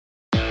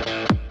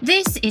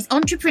This is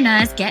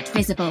Entrepreneurs Get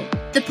Visible,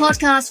 the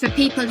podcast for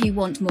people who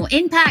want more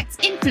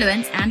impact,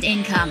 influence, and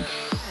income.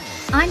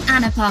 I'm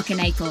Anna Parker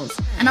Naples,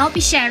 and I'll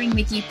be sharing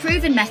with you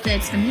proven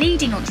methods from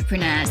leading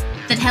entrepreneurs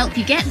that help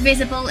you get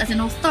visible as an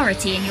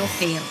authority in your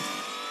field.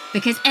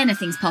 Because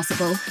anything's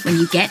possible when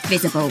you get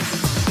visible.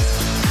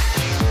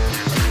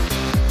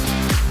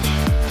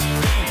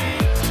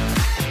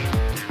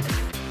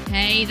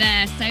 Hey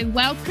there, so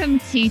welcome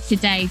to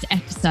today's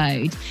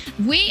episode.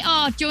 We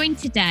are joined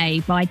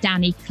today by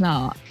Danny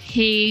Clark,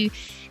 who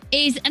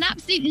is an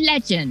absolute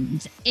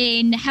legend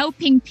in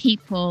helping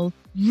people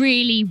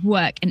really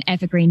work an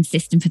evergreen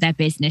system for their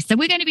business. So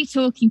we're going to be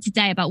talking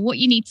today about what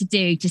you need to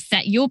do to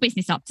set your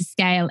business up to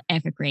scale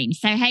evergreen.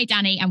 So hey,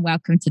 Danny, and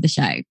welcome to the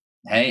show.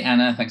 Hey,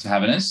 Anna, thanks for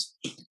having us.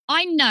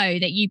 I know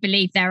that you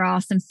believe there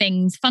are some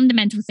things,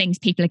 fundamental things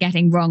people are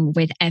getting wrong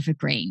with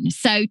evergreen.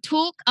 So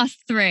talk us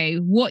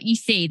through what you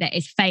see that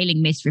is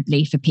failing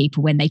miserably for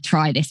people when they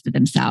try this for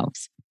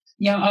themselves.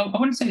 Yeah, I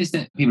wouldn't say it's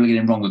that people are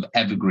getting wrong with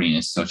evergreen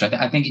as such.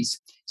 I think it's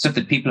stuff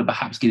that people are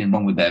perhaps getting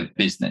wrong with their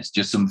business,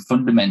 just some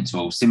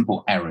fundamental,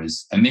 simple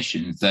errors,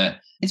 omissions that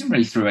isn't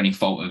really through any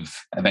fault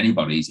of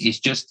anybody's. It's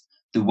just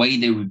the way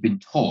that we've been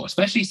taught,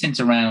 especially since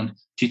around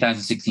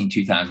 2016,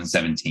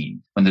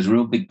 2017, when there's a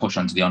real big push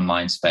onto the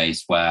online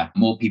space where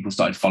more people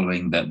started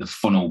following the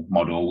funnel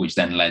model, which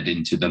then led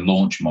into the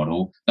launch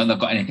model. Not that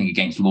I've got anything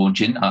against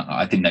launching.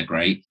 I think they're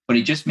great, but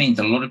it just means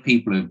a lot of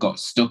people have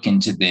got stuck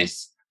into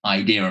this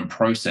idea and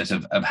process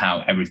of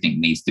how everything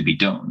needs to be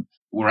done,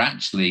 where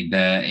actually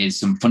there is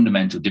some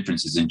fundamental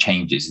differences and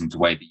changes in the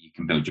way that you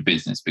can build your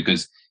business.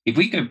 Because if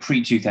we go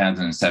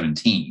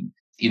pre-2017,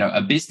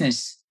 a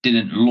business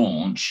didn't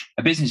launch,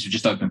 a business was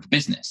just open for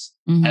business.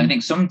 Mm-hmm. And I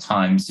think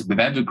sometimes with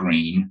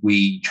evergreen,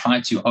 we try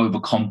to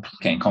overcomplicate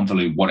and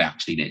convolute what it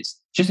actually is.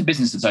 It's just a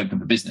business that's open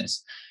for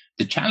business.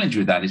 The challenge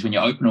with that is when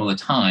you're open all the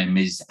time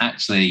is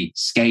actually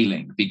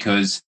scaling,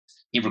 because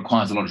it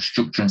requires a lot of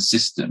structure and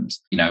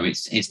systems.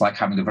 It's like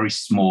having a very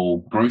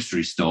small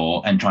grocery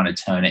store and trying to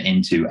turn it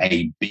into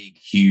a big,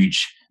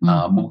 huge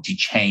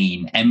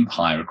multi-chain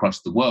empire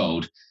across the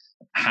world.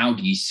 How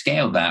do you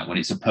scale that when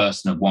it's a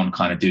person of one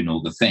kind of doing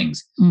all the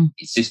things?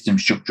 It's system,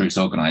 structure, it's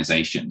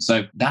organization.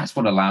 So that's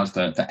what allows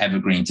for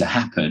evergreen to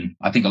happen.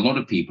 I think a lot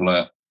of people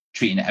are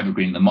treating it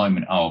evergreen at the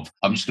moment of,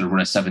 I'm just going to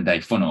run a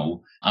 7-day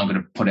funnel. I'm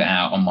going to put it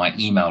out on my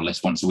email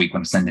list once a week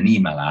when I send an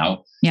email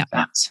out. Yeah.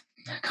 That's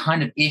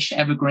kind of ish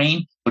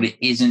evergreen, but it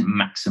isn't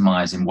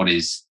maximizing what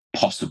is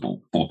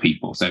possible for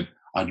people. So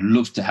I'd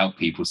love to help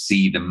people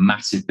see the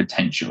massive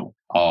potential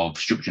of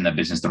structuring their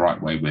business the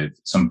right way with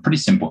some pretty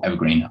simple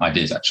evergreen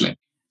ideas, actually.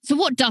 So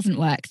what doesn't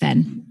work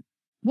then?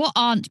 What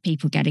aren't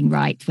people getting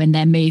right when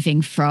they're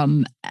moving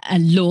from a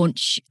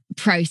launch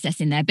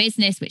process in their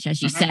business, which,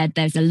 as you said,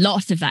 there's a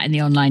lot of that in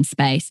the online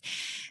space.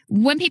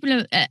 When people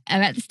are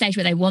at the stage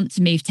where they want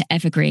to move to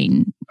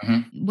evergreen,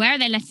 where are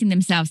they letting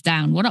themselves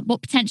down?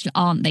 What potential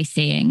aren't they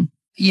seeing?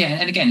 Yeah,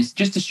 and again, it's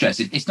just to stress,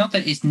 it's not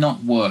that it's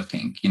not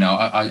working.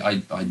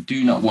 I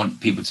do not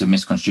want people to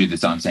misconstrue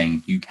this. I'm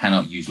saying you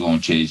cannot use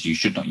launches, you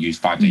should not use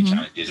 5-day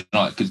challenges,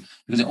 because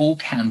it all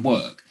can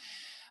work.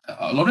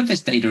 A lot of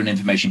this data and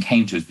information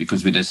came to us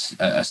because we did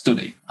a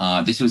study.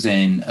 This was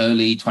in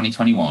early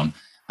 2021.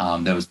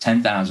 There was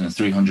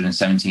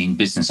 10,317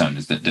 business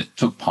owners that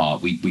took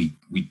part. We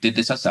did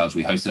this ourselves.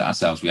 We hosted it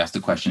ourselves. We asked the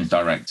questions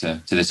direct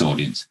to this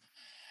audience.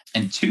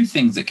 And two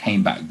things that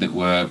came back that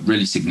were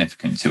really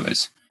significant to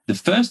us. The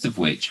first of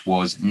which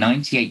was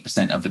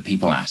 98% of the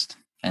people asked,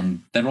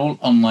 and they're all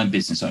online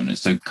business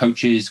owners. So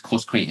coaches,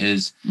 course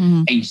creators,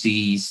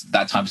 agencies,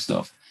 that type of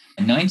stuff.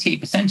 And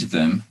 98% of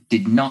them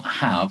did not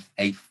have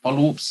a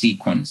follow-up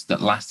sequence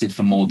that lasted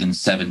for more than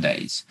 7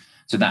 days.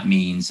 So that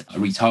means a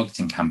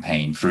retargeting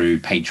campaign through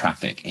paid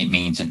traffic. It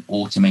means an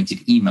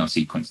automated email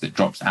sequence that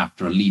drops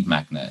after a lead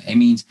magnet. It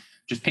means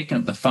just picking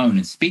up the phone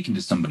and speaking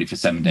to somebody for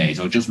 7 days,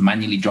 or just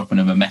manually dropping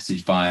them a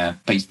message via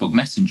Facebook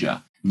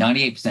Messenger.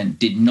 98%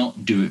 did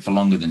not do it for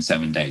longer than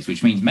 7 days,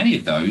 which means many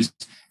of those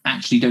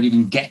actually don't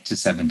even get to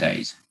 7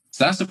 days.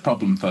 So that's a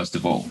problem, first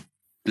of all.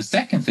 The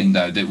second thing,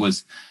 though, that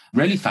was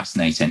really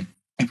fascinating,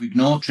 if we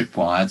ignore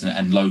tripwires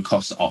and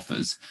low-cost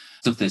offers,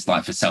 stuff that's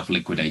like for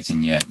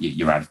self-liquidating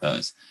your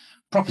adverts,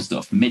 proper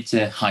stuff, mid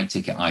to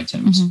high-ticket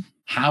items,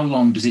 how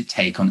long does it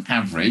take on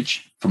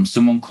average from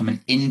someone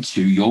coming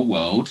into your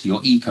world,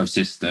 your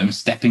ecosystem,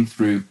 stepping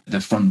through the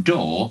front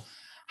door,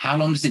 how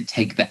long does it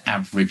take the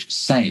average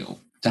sale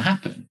to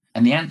happen?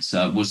 And the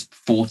answer was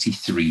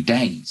 43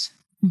 days.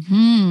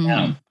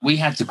 Now, we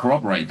had to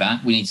corroborate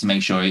that. We need to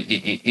make sure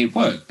it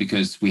worked,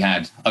 because we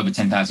had over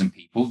 10,000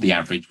 people. The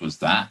average was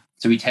that.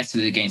 So we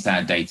tested it against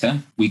our data.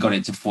 We got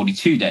it to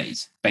 42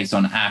 days based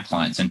on our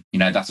clients. And,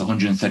 that's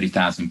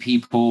 130,000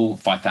 people,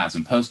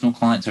 5,000 personal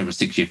clients over a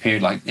 6-year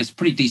period. Like, it's a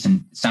pretty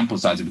decent sample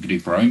size that we could do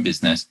for our own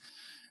business.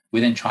 We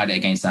then tried it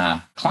against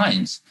our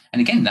clients.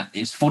 And again, that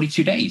is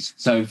 42 days.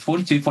 So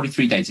 42,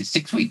 43 days, it's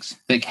 6 weeks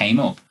that came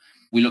up.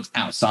 We looked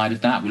outside of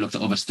that. We looked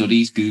at other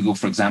studies. Google,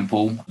 for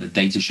example, the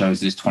data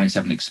shows there's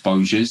 27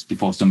 exposures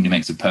before somebody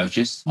makes a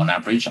purchase on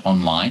average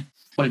online.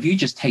 Well, if you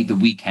just take the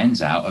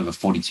weekends out over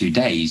 42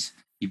 days,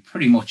 you're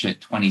pretty much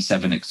at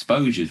 27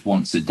 exposures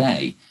once a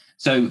day.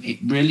 So it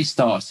really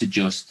starts to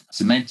just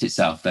cement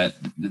itself that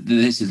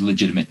this is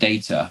legitimate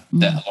data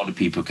that a lot of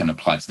people can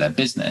apply to their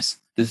business.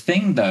 The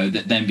thing, though,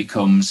 that then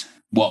becomes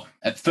what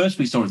at first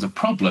we saw as a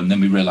problem,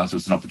 then we realized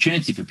was an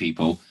opportunity for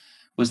people,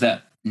 was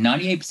that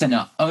 98%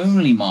 are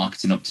only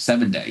marketing up to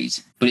 7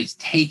 days, but it's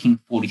taking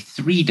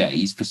 43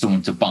 days for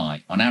someone to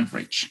buy on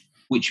average,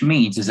 which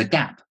means there's a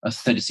gap of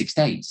 36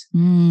 days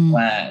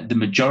where the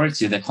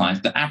majority of their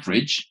clients, the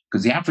average,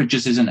 because the average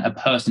just isn't a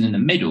person in the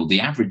middle, the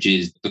average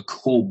is the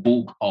core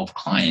bulk of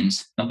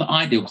clients, not the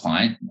ideal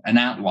client, an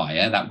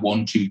outlier, that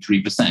 1, 2,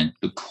 3%,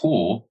 the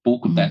core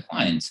bulk of their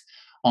clients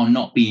are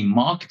not being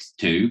marketed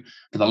to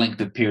for the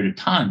length of period of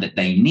time that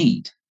they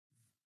need.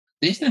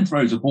 This then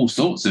throws up all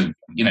sorts of,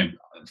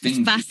 things.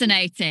 It's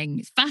fascinating.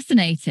 It's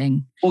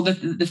fascinating. Well,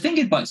 the thing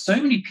is, like, so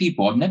many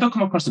people, I've never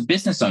come across a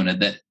business owner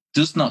that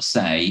does not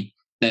say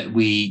that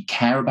we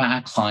care about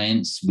our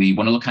clients, we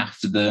want to look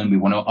after them, we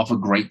want to offer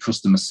great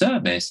customer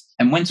service.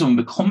 And when someone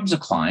becomes a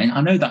client,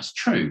 I know that's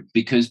true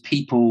because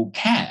people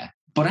care.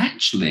 But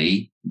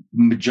actually,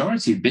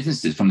 majority of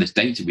businesses from this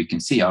data we can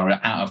see are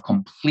out of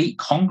complete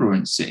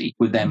congruency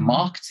with their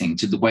marketing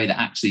to the way that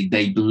actually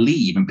they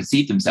believe and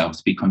perceive themselves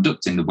to be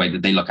conducting the way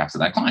that they look after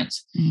their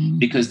clients.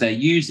 Because they're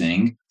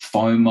using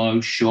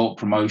FOMO, short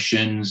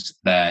promotions,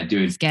 they're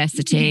doing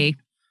scarcity.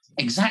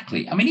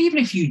 Exactly. I mean, even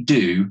if you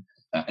do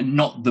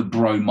not the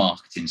bro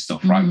marketing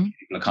stuff, right?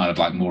 People are kind of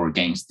like more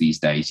against these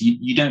days.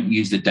 You don't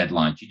use the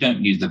deadlines. You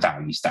don't use the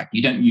value stack.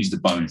 You don't use the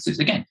bonuses.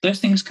 Again, those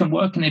things can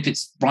work. And if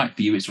it's right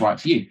for you, it's right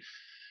for you.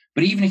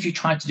 But even if you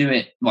try to do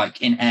it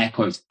like in air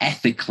quotes,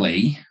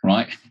 ethically,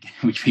 right?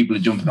 Which people are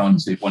jumping on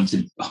to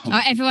wanting.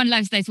 Everyone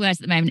loves those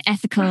words at the moment.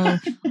 Ethical,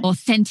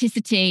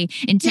 authenticity,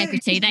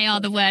 integrity. They are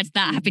the words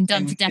that have been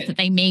done to death that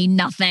they mean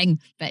nothing.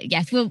 But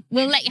yes, we'll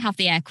let you have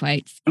the air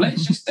quotes. But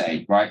let's just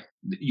say, right,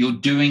 you're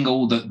doing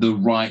all the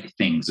right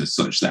things as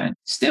such then.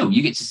 Still,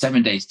 you get to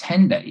 7 days,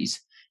 10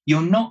 days,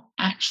 you're not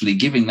actually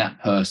giving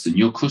that person,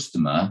 your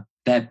customer,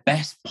 their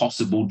best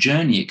possible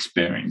journey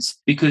experience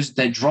because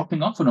they're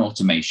dropping off an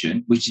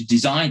automation which is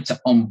designed to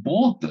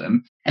onboard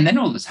them. And then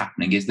all that's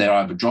happening is they're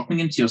either dropping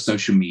into your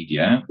social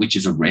media, which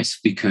is a risk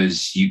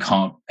because you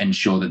can't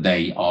ensure that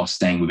they are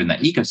staying within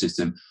that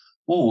ecosystem,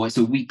 or it's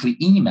a weekly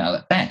email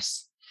at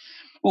best.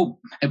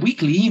 Well, a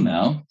weekly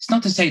email, it's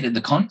not to say that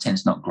the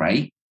content's not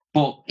great,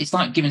 but it's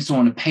like giving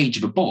someone a page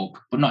of a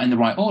book, but not in the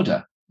right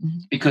order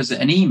because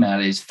an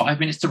email is 5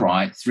 minutes to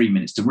write, 3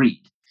 minutes to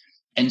read.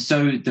 And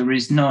so there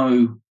is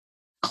no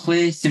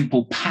clear,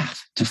 simple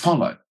path to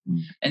follow.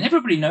 And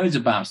everybody knows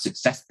about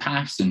success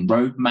paths and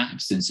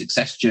roadmaps and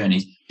success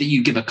journeys that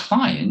you give a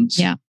client.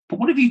 Yeah. But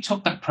what if you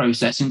took that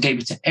process and gave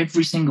it to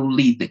every single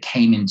lead that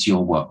came into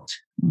your world?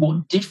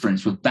 What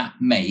difference would that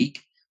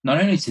make,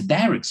 not only to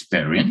their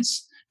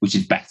experience, which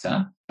is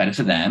better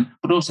for them,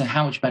 but also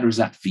how much better is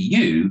that for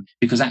you?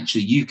 Because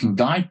actually you can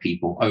guide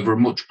people over a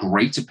much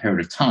greater period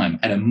of time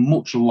at a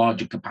much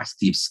larger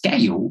capacity of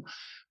scale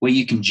where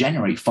you can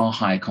generate far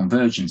higher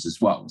conversions as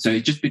well. So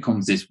it just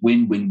becomes this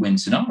win-win-win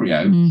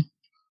scenario.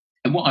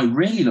 And what I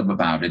really love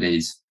about it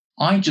is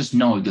I just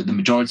know that the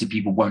majority of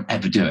people won't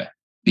ever do it.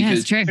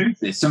 Because the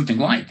truth is, something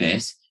like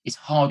this is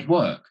hard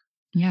work.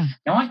 Yeah.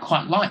 Now, I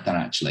quite like that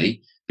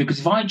actually, because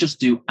if I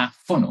just do a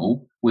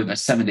funnel with a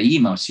 7-day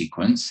email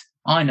sequence,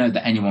 I know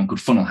that anyone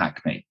could funnel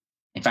hack me.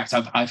 In fact,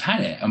 I've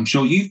had it. I'm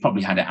sure you've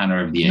probably had it, Anna,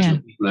 over the years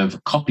where people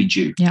have copied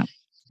you. Yeah.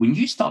 When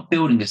you start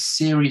building a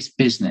serious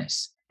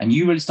business, and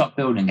you really start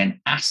building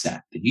an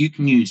asset that you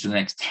can use for the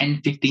next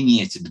 10, 15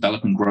 years to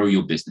develop and grow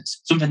your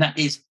business, something that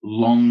is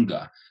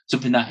longer,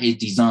 something that is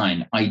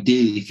designed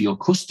ideally for your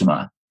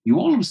customer, you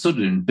all of a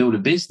sudden build a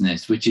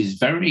business which is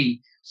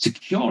very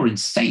secure and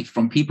safe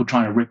from people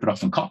trying to rip it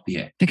off and copy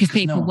it. Because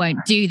people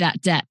won't do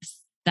that depth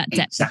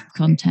of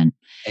content.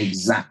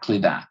 Exactly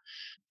that.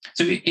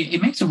 So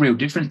it makes a real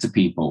difference to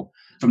people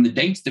from the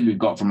data that we've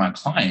got from our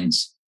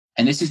clients.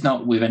 And this is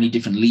not with any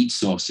different lead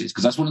sources,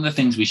 because that's one of the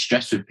things we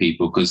stress with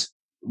people, because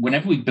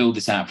whenever we build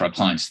this out for our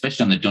clients,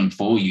 especially on the done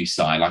for you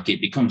side, like it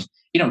becomes,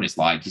 you know what it's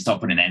like, you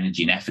start putting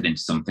energy and effort into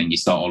something, you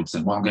start all of a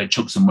sudden, well, I'm going to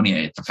chuck some money at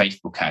it for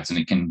Facebook ads and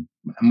it can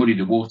muddy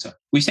the water.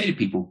 We say to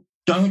people,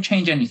 don't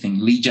change anything,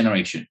 lead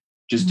generation.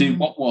 Just do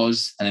what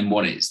was and then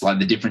what is, like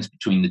the difference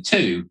between the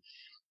two.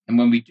 And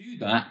when we do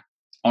that,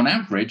 on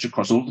average,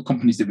 across all the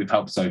companies that we've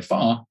helped so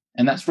far,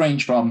 and that's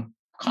ranged from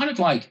kind of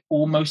like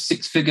almost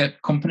 6-figure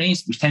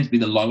companies, which tends to be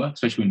the lower,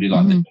 especially when we do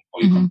like the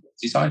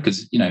competency side,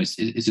 because, you know,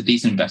 it's a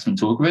decent investment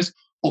to work with,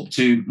 up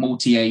to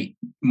multi-8,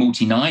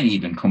 multi-9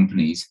 even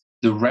companies,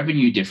 the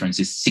revenue difference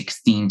is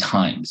 16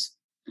 times.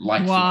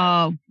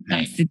 Wow,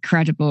 that's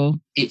incredible.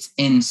 It's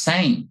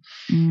insane.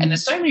 And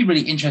there's so many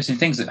really interesting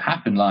things that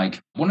happen.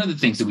 Like one of the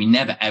things that we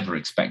never, ever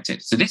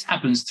expected. So this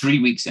happens 3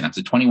 weeks in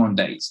after 21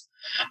 days.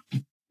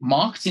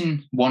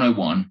 Marketing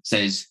 101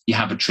 says you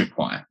have a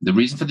tripwire. The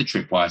reason for the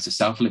tripwire is to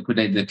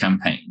self-liquidate the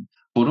campaign,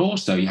 but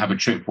also you have a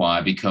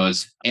tripwire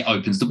because it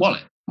opens the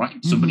wallet,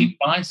 right? Somebody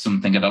buys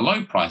something at a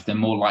low price, they're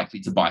more likely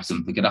to buy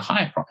something at a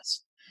higher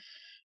price.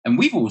 And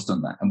we've always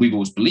done that. And we've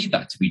always believed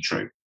that to be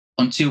true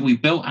until we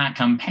built our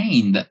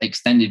campaign that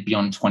extended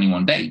beyond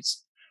 21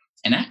 days.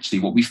 And actually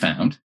what we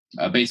found,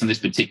 based on this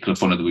particular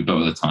funnel that we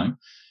built at the time,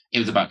 it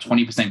was about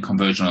 20%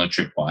 conversion on a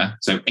tripwire.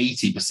 So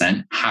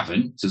 80%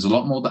 haven't. So there's a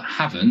lot more that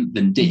haven't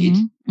than did.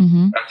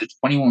 But after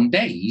 21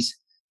 days,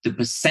 the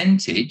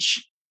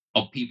percentage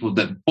of people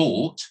that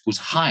bought was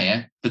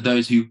higher for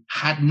those who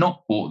had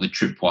not bought the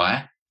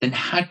tripwire than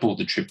had bought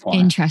the tripwire.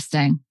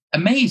 Interesting.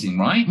 Amazing,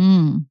 right?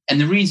 And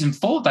the reason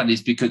for that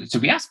is because, so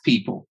we asked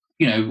people,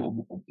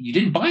 you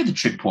didn't buy the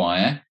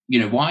tripwire,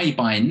 why are you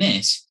buying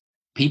this?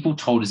 People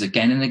told us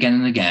again and again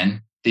and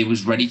again, they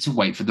was ready to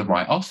wait for the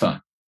right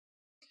offer.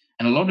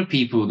 And a lot of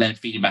people then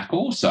feeding back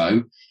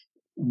also,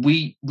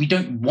 we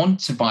don't want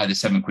to buy the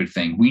 £7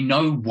 thing. We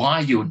know why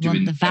you're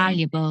doing the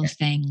valuable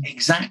thing.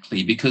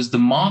 Exactly, because the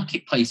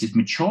marketplace is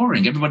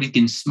maturing. Everybody's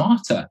getting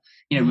smarter.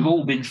 We've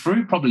all been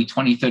through probably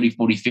 20, 30,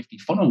 40, 50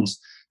 funnels,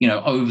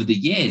 over the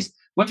years,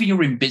 whether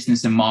you're in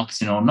business and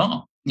marketing or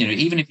not.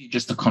 Even if you're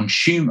just a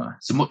consumer,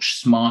 it's a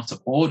much smarter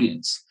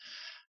audience.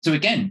 So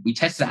again, we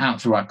tested it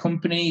out through our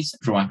companies,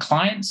 through our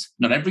clients.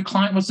 Not every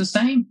client was the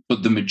same,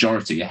 but the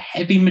majority, a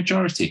heavy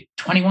majority,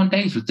 21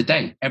 days was the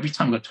day. Every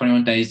time we got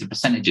 21 days, the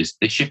percentages,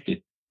 they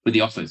shifted with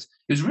the offers.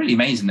 It was really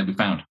amazing that we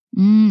found.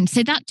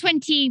 So that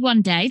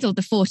 21 days or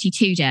the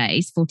 42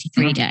 days,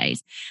 43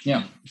 days.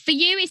 Yeah. For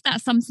you, is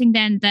that something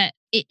then that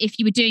if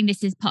you were doing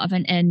this as part of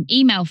an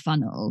email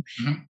funnel,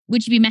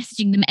 would you be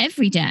messaging them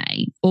every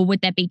day? Or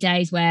would there be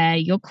days where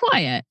you're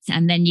quiet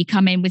and then you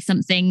come in with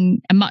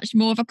something, a much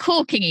more of a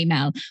corking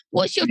email?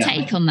 What's your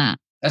take on that?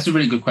 That's a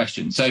really good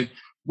question. So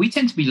we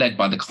tend to be led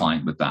by the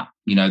client with that.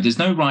 There's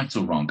no right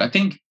or wrong. I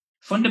think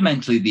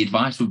fundamentally, the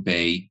advice would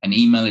be an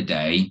email a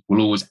day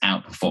will always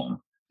outperform.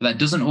 But that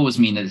doesn't always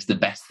mean that it's the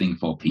best thing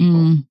for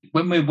people.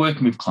 When we're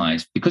working with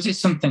clients, because it's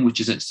something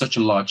which is at such a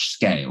large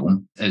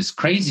scale, as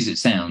crazy as it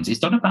sounds,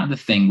 it's not about the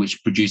thing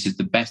which produces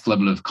the best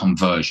level of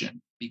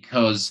conversion,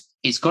 because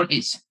it's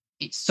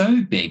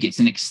so big. It's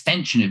an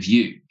extension of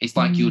you. It's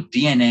like your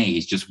DNA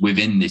is just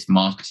within this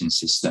marketing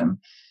system.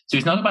 So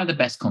it's not about the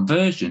best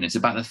conversion. It's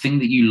about the thing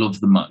that you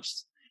love the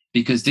most.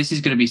 Because this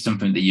is going to be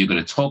something that you're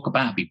going to talk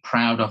about, be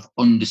proud of,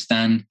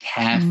 understand,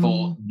 care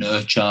for,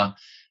 nurture.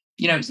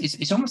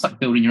 It's almost like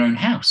building your own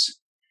house,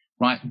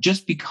 right?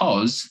 Just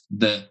because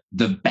the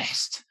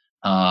best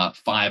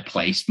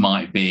fireplace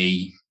might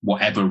be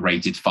whatever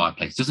rated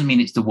fireplace doesn't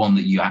mean it's the one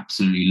that you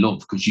absolutely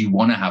love, because you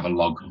want to have a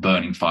log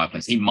burning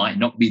fireplace. It might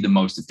not be the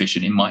most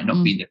efficient. It might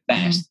not be the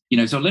best.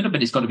 So a little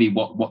bit, it's got to be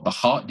what the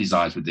heart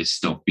desires with this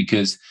stuff,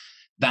 because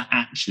that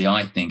actually,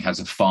 I think, has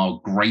a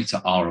far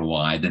greater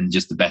ROI than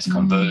just the best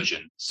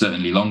conversion,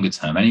 certainly longer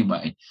term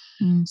anyway.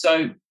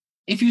 So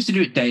if you used to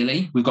do it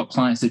daily, we've got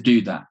clients that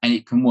do that and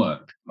it can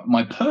work.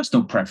 My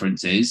personal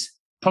preference is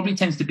probably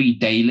tends to be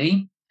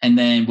daily, and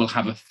then we'll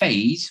have a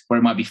phase where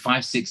it might be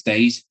 5-6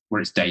 days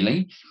where it's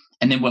daily,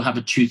 and then we'll have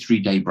a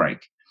 2-3 day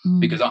break.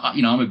 Because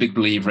I'm a big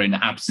believer in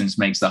absence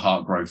makes the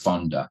heart grow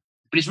fonder.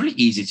 But it's really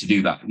easy to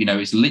do that.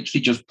 It's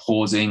literally just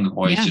pausing,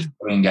 or it's just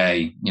putting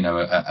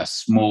a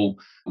small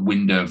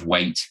window of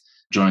wait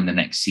during the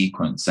next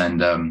sequence.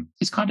 And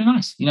it's kind of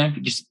nice,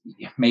 just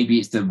maybe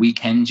it's the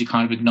weekends you're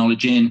kind of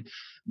acknowledging.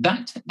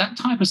 That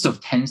type of stuff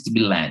tends to be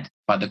led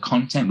by the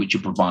content which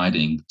you're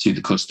providing to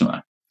the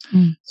customer.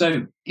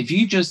 So if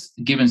you just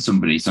given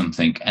somebody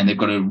something and they've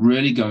got to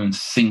really go and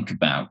think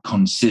about,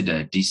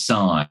 consider,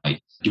 decide,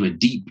 do a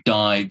deep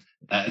dive,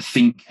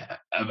 think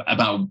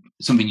about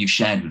something you've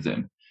shared with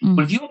them.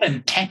 But if you're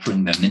then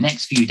peppering them the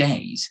next few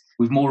days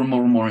with more and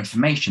more and more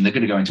information, they're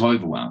going to go into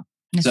overwhelm.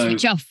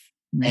 Switch off.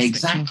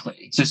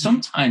 Exactly. So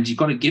sometimes you've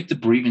got to give the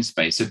breathing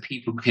space so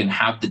people can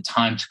have the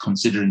time to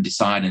consider and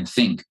decide and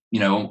think,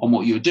 on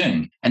what you're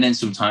doing. And then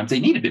sometimes they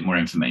need a bit more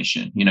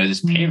information.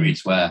 There's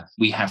periods where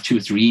we have 2 or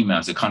 3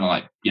 emails that kind of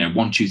like,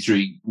 1, 2,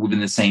 3 within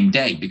the same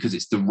day, because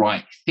it's the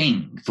right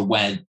thing for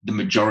where the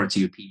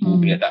majority of people will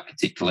be at that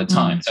particular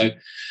time. So,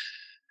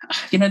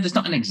 there's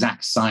not an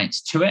exact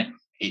science to it.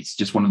 It's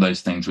just one of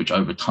those things which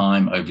over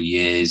time, over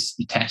years,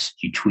 you test,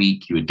 you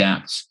tweak, you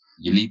adapt.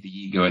 You leave the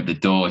ego at the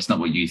door. It's not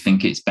what you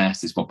think it's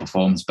best. It's what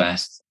performs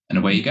best. And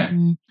away you go.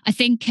 I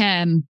think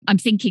I'm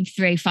thinking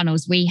through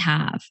funnels we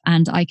have,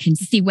 and I can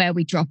see where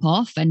we drop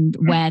off and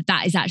where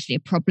that is actually a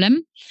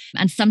problem.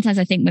 And sometimes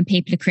I think when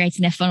people are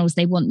creating their funnels,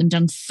 they want them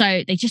done.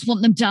 So they just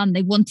want them done.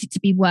 They want it to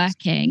be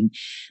working.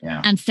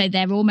 And so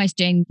they're almost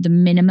doing the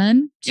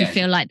minimum to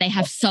feel like they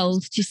have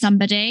sold to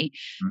somebody.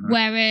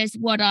 Whereas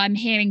what I'm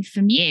hearing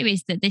from you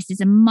is that this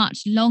is a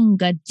much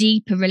longer,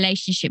 deeper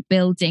relationship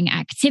building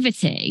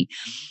activity.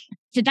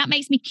 So that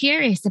makes me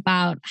curious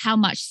about how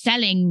much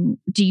selling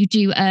do you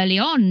do early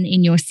on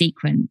in your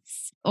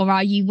sequence? Or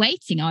are you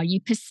waiting? Are you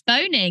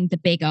postponing the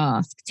big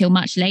ask till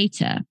much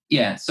later?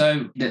 Yeah.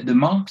 So the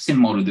marketing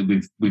model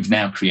that we've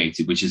now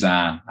created, which is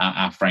our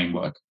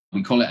framework,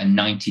 we call it a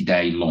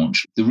 90-day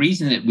launch. The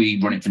reason that we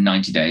run it for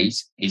 90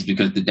 days is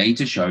because the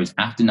data shows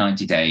after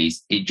 90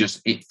 days,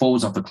 it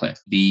falls off a cliff.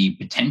 The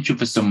potential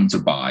for someone to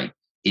buy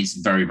is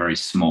very, very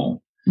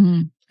small.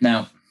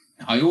 Now,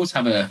 I always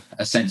have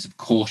a sense of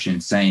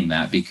caution saying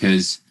that,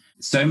 because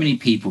so many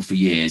people for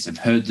years have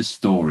heard the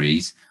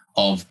stories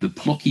of the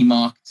plucky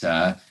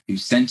marketer who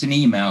sent an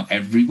email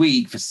every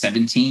week for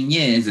 17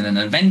 years. And then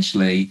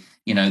eventually,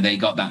 they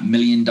got that $1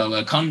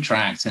 million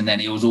contract and then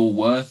it was all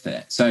worth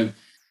it. So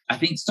I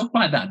think stuff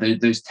like that,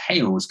 those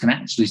tales can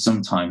actually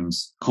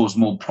sometimes cause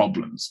more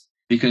problems,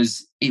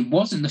 because it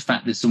wasn't the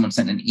fact that someone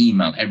sent an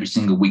email every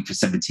single week for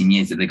 17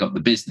 years that they got the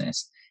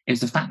business. It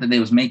was the fact that they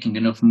was making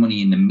enough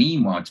money in the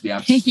meanwhile to be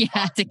able to,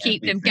 to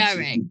keep them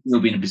going.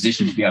 You'll be in a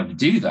position to be able to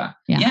do that.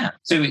 Yeah.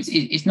 So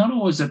it's not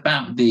always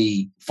about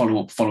the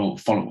follow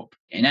up.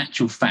 In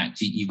actual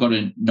fact, you've got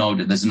to know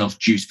that there's enough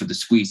juice for the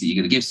squeeze that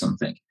you're going to give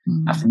something.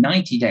 After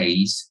 90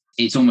 days,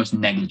 it's almost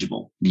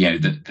negligible.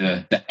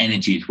 The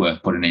energy it's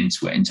worth putting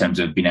into it in terms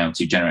of being able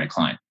to generate a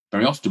client.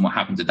 Very often what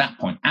happens at that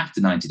point,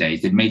 after 90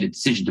 days, they've made a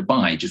decision to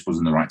buy, it just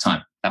wasn't the right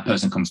time. That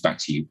person comes back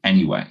to you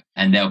anyway,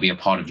 and they'll be a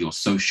part of your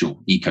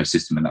social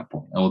ecosystem at that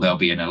point, or they'll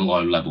be in a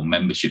low-level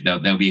membership.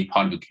 They'll be a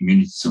part of a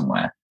community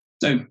somewhere.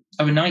 So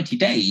over 90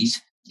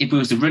 days, if we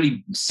was to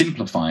really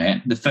simplify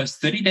it, the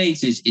first 30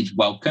 days is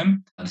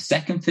welcome. The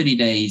second 30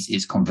 days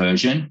is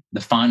conversion.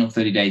 The final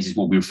 30 days is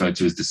what we refer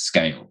to as the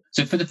scale.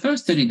 So for the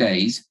first 30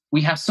 days,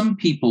 we have some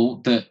people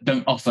that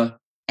don't offer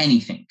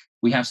anything.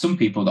 We have some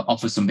people that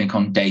offer something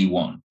on day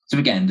one. So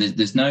again,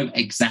 there's no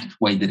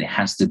exact way that it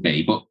has to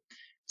be, but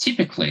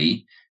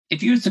typically,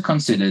 if you were to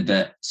consider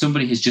that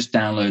somebody has just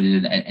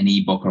downloaded an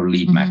ebook or a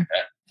lead magnet,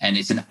 and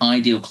it's an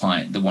ideal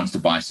client that wants to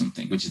buy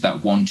something, which is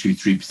that 1, 2,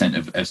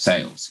 3% of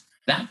sales,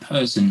 that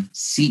person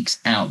seeks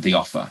out the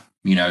offer.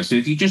 So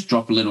if you just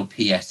drop a little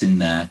PS in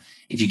there,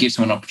 if you give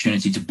someone an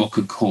opportunity to book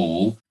a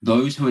call,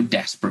 those who are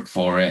desperate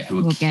for it,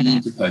 who are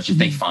keen to purchase,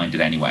 they find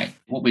it anyway.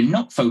 What we're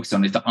not focused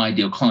on is the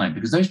ideal client,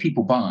 because those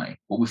people buy.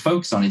 What we're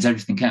focused on is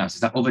everything else.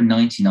 Is that over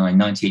 99,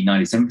 98,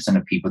 97%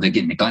 of people, they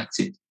get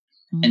neglected.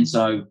 And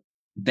so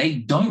they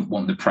don't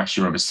want the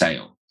pressure of a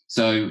sale.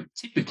 So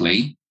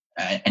typically,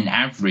 an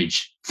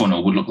average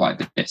funnel would look like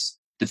this.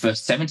 The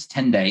first 7 to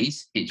 10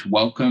 days, it's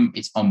welcome,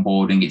 it's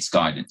onboarding, it's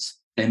guidance.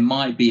 There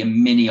might be a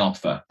mini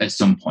offer at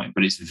some point,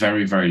 but it's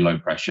very, very low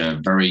pressure,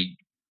 very,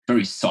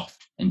 very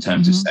soft in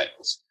terms of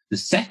sales. The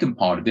second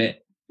part of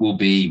it will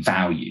be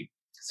value.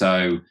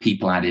 So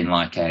people add in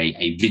like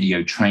a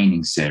video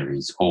training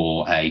series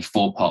or a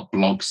 4-part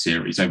blog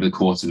series over the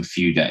course of a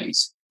few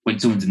days. When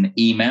someone's in the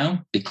email,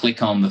 they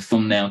click on the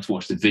thumbnail to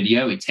watch the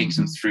video. It takes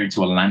them through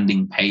to a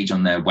landing page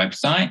on their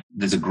website.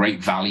 There's a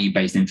great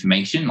value-based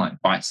information, like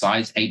bite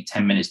size,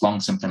 8-10 minutes long,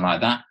 something like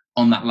that.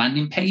 On that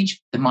landing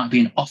page, there might be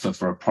an offer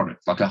for a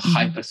product, like a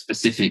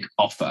hyper-specific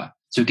offer.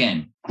 So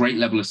again, great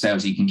level of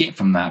sales you can get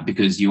from that,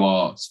 because you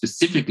are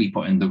specifically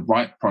putting the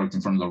right product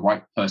in front of the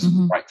right person at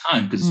the right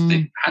time, because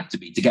they had to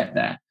be to get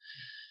there.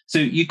 So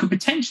you could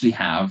potentially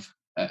have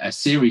a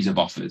series of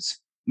offers.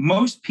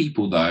 Most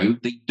people, though,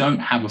 they don't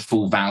have a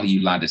full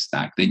value ladder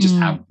stack. They just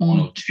have 1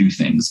 or 2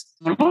 things.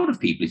 For a lot of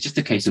people, it's just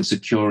a case of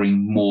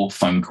securing more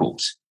phone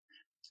calls.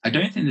 I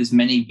don't think there's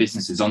many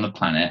businesses on the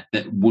planet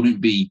that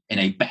wouldn't be in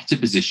a better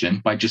position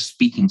by just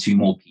speaking to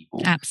more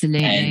people.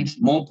 Absolutely. And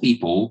more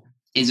people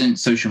isn't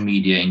social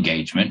media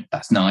engagement.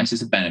 That's nice.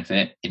 It's a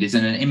benefit. It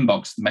isn't an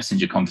inbox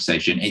messenger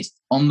conversation. It's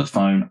on the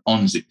phone,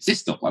 on Zoom. It's this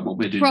stuff like what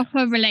we're doing.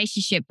 Proper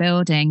relationship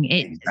building.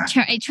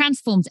 It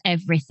transforms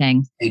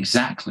everything.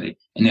 Exactly.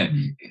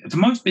 And for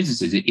most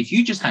businesses, if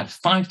you just have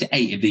 5 to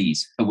 8 of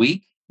these a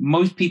week,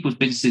 most people's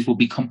businesses will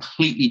be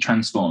completely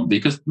transformed,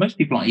 because most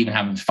people aren't even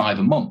having 5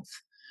 a month.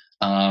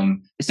 They're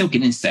still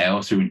getting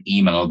sales through an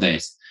email or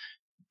this.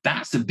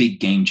 That's a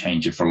big game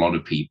changer for a lot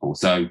of people.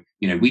 So,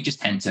 we just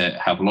tend to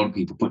have a lot of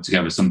people put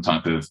together some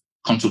type of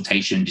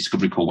consultation,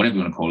 discovery call, whatever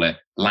you want to call it,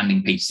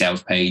 landing page,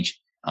 sales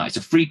page. It's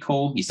a free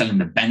call. You're selling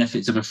the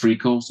benefits of a free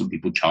call. Some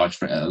people charge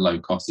for it at a low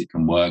cost. It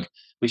can work.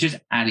 But it's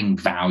just adding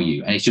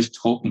value. And it's just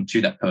talking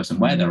to that person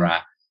where they're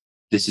at.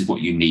 This is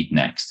what you need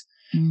next.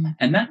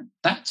 And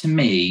that to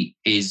me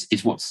is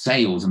what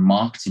sales and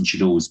marketing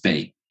should always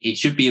be. It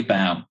should be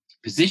about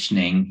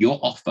positioning your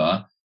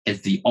offer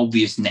as the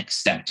obvious next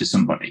step to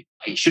somebody.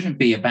 It shouldn't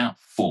be about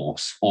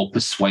force or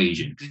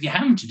persuasion. Because if you're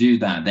having to do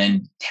that, then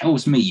it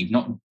tells me you've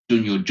not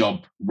done your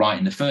job right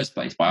in the first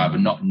place, by either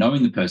not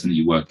knowing the person that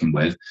you're working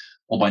with,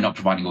 or by not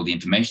providing all the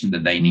information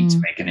that they need to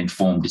make an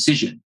informed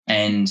decision.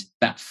 And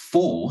that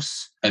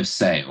force of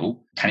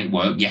sale, can it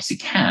work? Yes,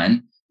 it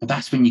can. But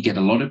that's when you get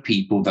a lot of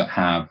people that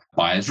have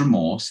buyer's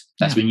remorse.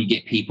 That's when you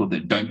get people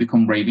that don't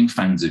become raving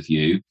fans of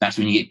you. That's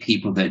when you get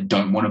people that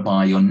don't want to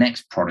buy your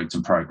next product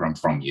and program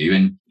from you.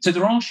 And so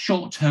there are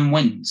short-term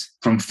wins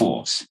from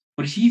force.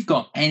 But if you've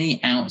got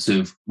any ounce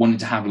of wanting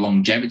to have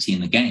longevity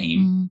in the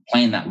game,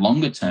 playing that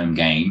longer-term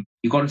game,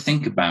 you've got to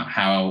think about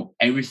how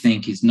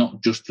everything is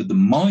not just for the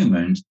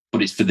moment,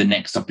 but it's for the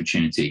next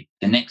opportunity,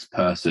 the next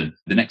person,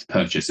 the next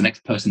purchase, the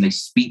next person they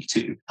speak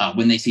to.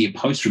 When they see a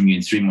post from you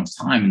in 3 months'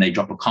 time and they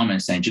drop a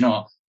comment saying, you know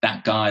what,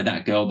 that guy,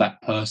 that girl,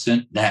 that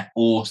person, they're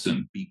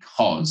awesome,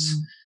 because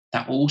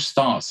that all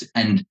starts.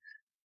 And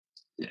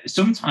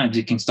sometimes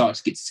it can start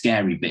to get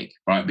scary big,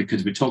 right?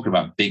 Because we're talking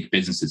about big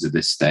businesses at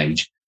this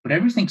stage, but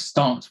everything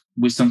starts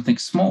with something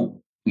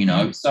small. you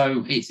know.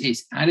 So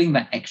it's adding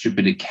that extra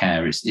bit of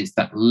care. It's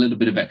that little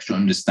bit of extra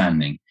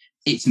understanding.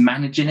 It's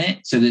managing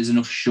it so there's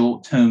enough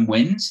short-term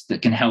wins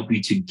that can help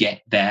you to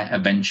get there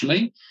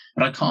eventually.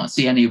 But I can't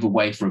see any other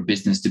way for a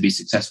business to be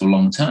successful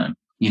long-term.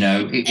 You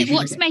know,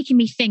 what's making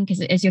me think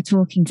as you're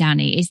talking,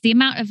 Danny, is the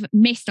amount of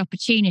missed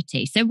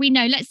opportunity. So we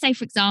know, let's say,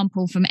 for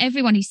example, from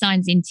everyone who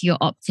signs into your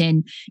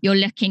opt-in, you're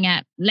looking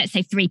at, let's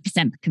say,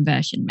 3%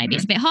 conversion. Maybe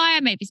it's a bit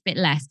higher, maybe it's a bit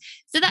less.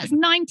 So that's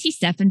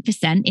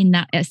 97% in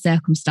that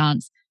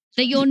circumstance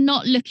that you're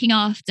not looking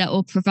after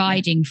or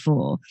providing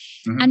for.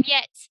 And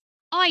yet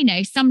I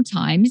know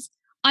sometimes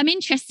I'm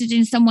interested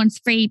in someone's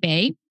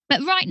freebie,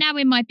 but right now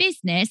in my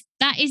business,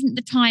 that isn't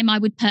the time I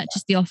would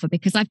purchase the offer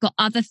because I've got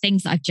other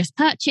things that I've just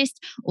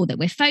purchased or that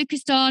we're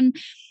focused on.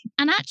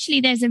 And actually,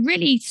 there's a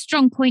really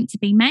strong point to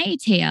be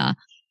made here.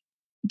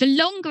 The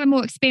longer and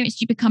more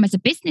experienced you become as a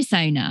business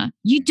owner,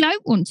 you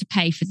don't want to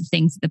pay for the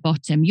things at the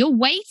bottom. You're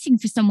waiting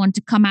for someone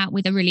to come out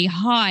with a really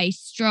high,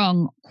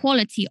 strong,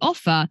 quality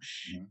offer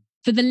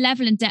for the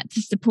level and depth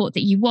of support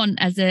that you want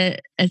as a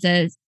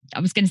I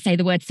was going to say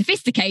the word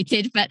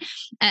sophisticated, but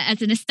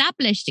as an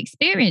established,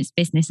 experienced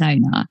business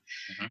owner.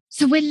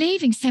 So we're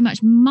leaving so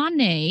much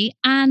money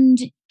and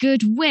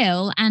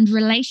goodwill and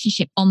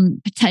relationship on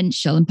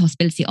potential and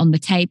possibility on the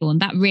table. And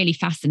that really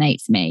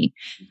fascinates me.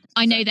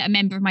 I know that a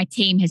member of my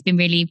team has been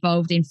really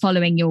involved in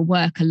following your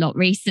work a lot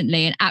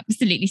recently and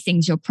absolutely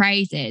sings your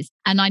praises.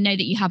 And I know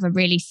that you have a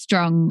really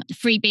strong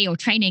freebie or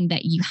training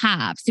that you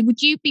have. So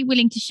would you be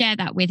willing to share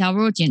that with our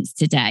audience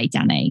today,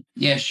 Danny?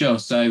 Yeah, sure.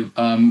 So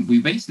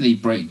we basically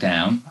break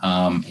down,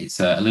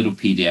 it's a little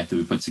PDF that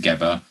we put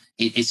together.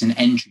 It's an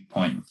entry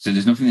point. So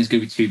there's nothing that's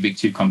going to be too big,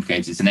 too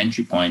complicated. It's an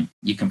entry point.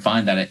 You can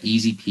find that at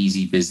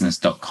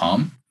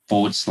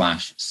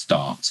easypeasybusiness.com/start,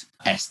 START,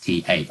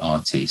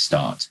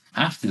 start.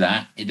 After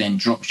that, it then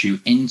drops you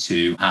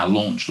into our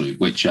launch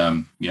loop, which,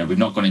 we've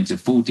not gone into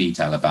full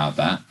detail about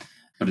that.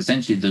 But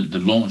essentially, the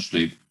launch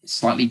loop is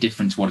slightly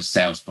different to what a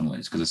sales funnel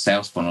is, because a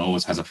sales funnel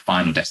always has a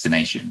final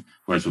destination.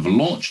 Whereas with a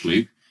launch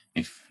loop,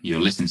 if you're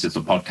listening to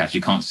the podcast,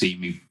 you can't see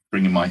me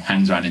bringing my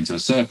hands around into a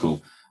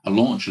circle. A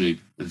launch loop,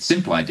 the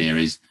simple idea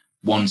is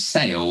one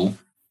sale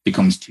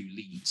becomes 2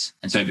 leads.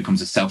 And so it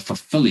becomes a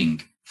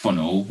self-fulfilling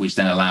funnel, which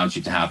then allows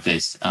you to have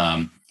this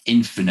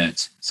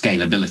infinite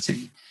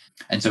scalability.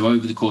 And so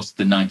over the course of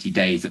the 90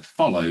 days that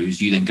follows,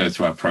 you then go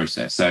through our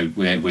process. So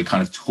we're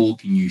kind of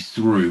talking you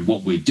through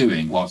what we're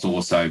doing, whilst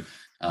also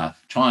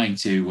trying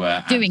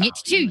to doing it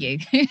to you,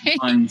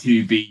 trying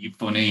to be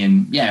funny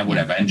and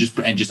whatever, and just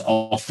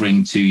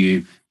offering to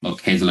you, look,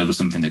 here's a little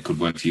something that could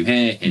work for you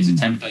here. Here's a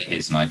template.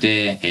 Here's an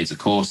idea. Here's a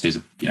course. Here's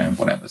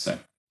whatever. So.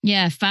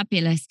 Yeah,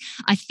 fabulous.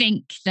 I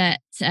think that,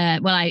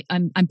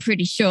 I'm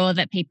pretty sure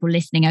that people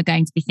listening are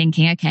going to be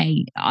thinking,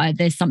 okay,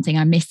 there's something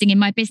I'm missing in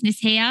my business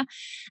here.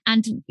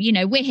 And,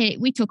 we're here,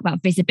 we talk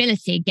about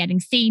visibility, getting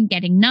seen,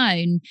 getting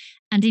known.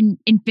 And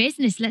in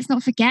business, let's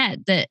not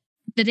forget that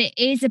it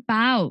is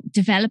about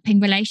developing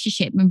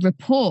relationship and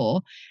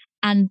rapport.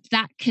 And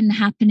that can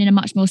happen in a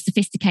much more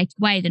sophisticated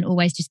way than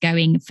always just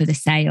going for the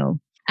sale.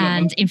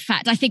 And in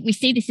fact, I think we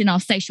see this in our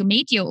social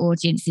media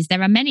audiences.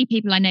 There are many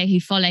people I know who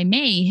follow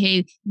me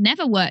who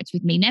never worked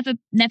with me, never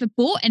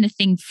bought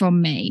anything from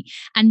me.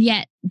 And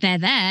yet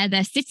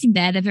they're sitting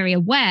there, they're very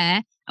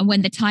aware. And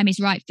when the time is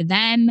right for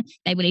them,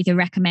 they will either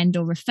recommend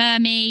or refer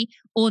me,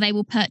 or they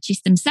will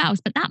purchase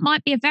themselves. But that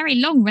might be a very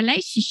long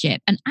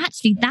relationship. And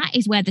actually, that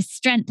is where the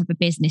strength of a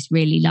business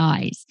really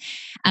lies.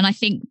 And I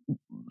think,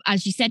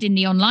 as you said, in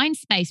the online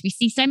space, we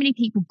see so many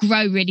people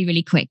grow really,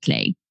 really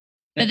quickly.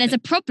 But there's a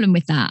problem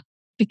with that,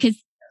 because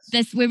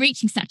we're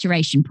reaching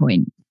saturation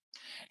point.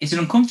 It's an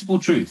uncomfortable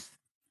truth.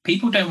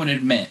 People don't want to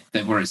admit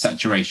that we're at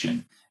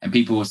saturation. And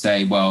people will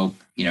say, well,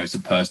 it's a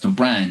personal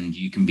brand.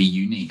 You can be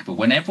unique. But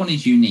when everyone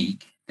is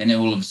unique, then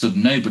all of a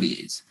sudden nobody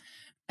is.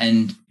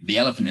 And the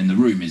elephant in the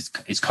room is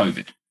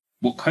COVID.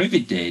 What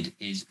COVID did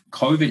is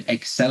COVID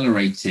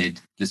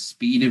accelerated the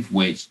speed of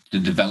which the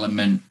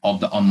development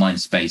of the online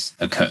space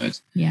occurred.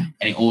 Yeah.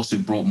 And it also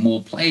brought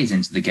more players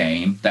into the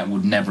game that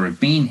would never have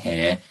been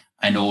here.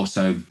 And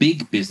also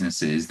big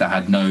businesses that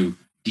had no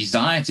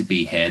desire to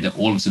be here that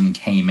all of a sudden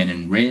came in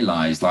and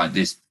realized like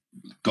this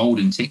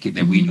golden ticket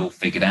that we'd all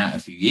figured out a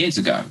few years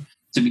ago.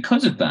 So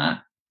because of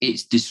that,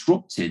 it's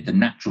disrupted the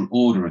natural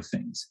order of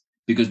things.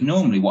 Because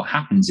normally what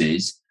happens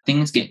is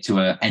things get to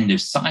an end of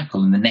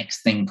cycle and the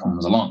next thing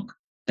comes along.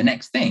 The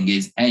next thing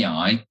is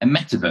AI and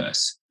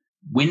metaverse.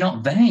 We're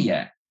not there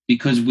yet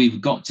because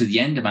we've got to the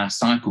end of our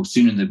cycle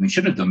sooner than we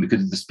should have done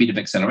because of the speed of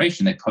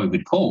acceleration that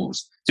COVID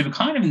caused. So we're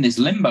kind of in this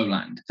limbo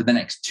land for the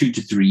next 2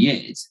 to 3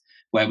 years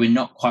where we're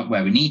not quite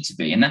where we need to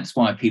be. And that's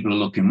why people are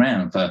looking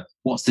around for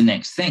what's the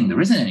next thing?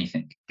 There isn't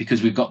anything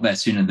because we've got there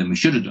sooner than we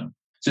should have done.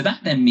 So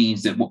that then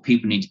means that what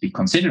people need to be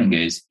considering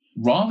is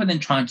rather than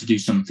trying to do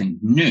something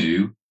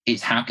new,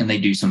 it's how can they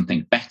do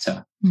something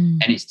better?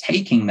 And it's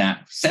taking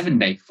that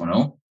 7-day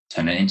funnel,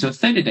 turn it into a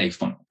 30-day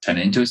funnel, turn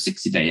it into a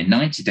 60-day, a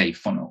 90-day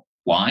funnel.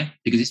 Why?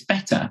 Because it's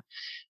better.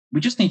 we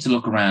just need to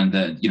look around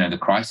the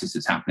crisis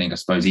that's happening, I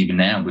suppose, even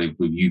now with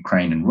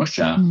Ukraine and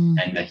Russia,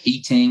 and the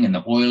heating and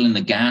the oil and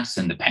the gas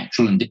and the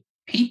petrol, and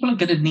people are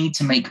going to need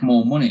to make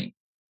more money.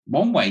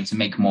 One way to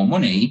make more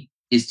money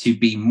is to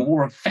be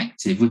more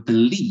effective with the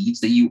leads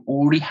that you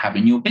already have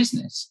in your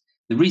business.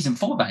 The reason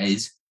for that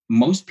is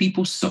most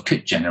people suck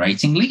at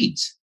generating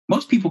leads.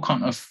 Most people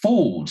can't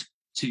afford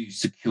to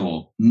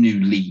secure new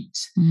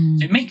leads.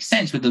 So it makes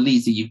sense with the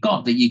leads that you've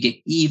got that you get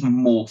even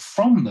more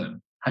from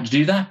them. How do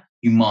you do that?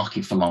 You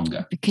market for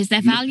longer. Because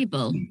they're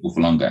valuable.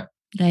 For longer.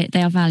 They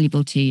are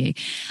valuable to you.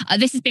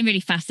 This has been really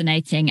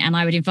fascinating. And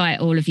I would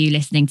invite all of you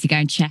listening to go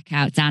and check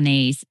out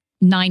Danny's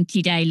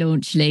 90-day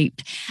launch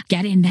loop.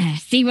 Get in there,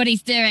 see what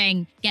he's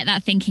doing, get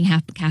that thinking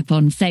cap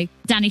on. So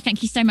Danny,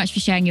 thank you so much for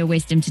sharing your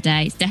wisdom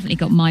today. It's definitely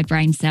got my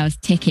brain cells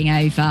ticking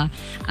over,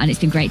 and it's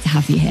been great to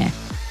have you here.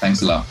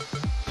 Thanks a lot.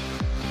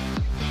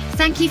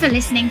 Thank you for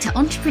listening to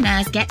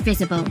Entrepreneurs Get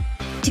Visible.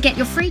 To get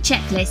your free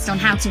checklist on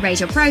how to raise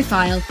your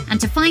profile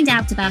and to find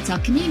out about our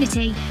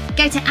community,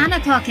 go to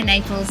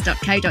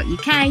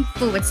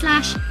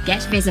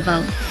annaparkernaples.co.uk/get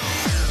visible.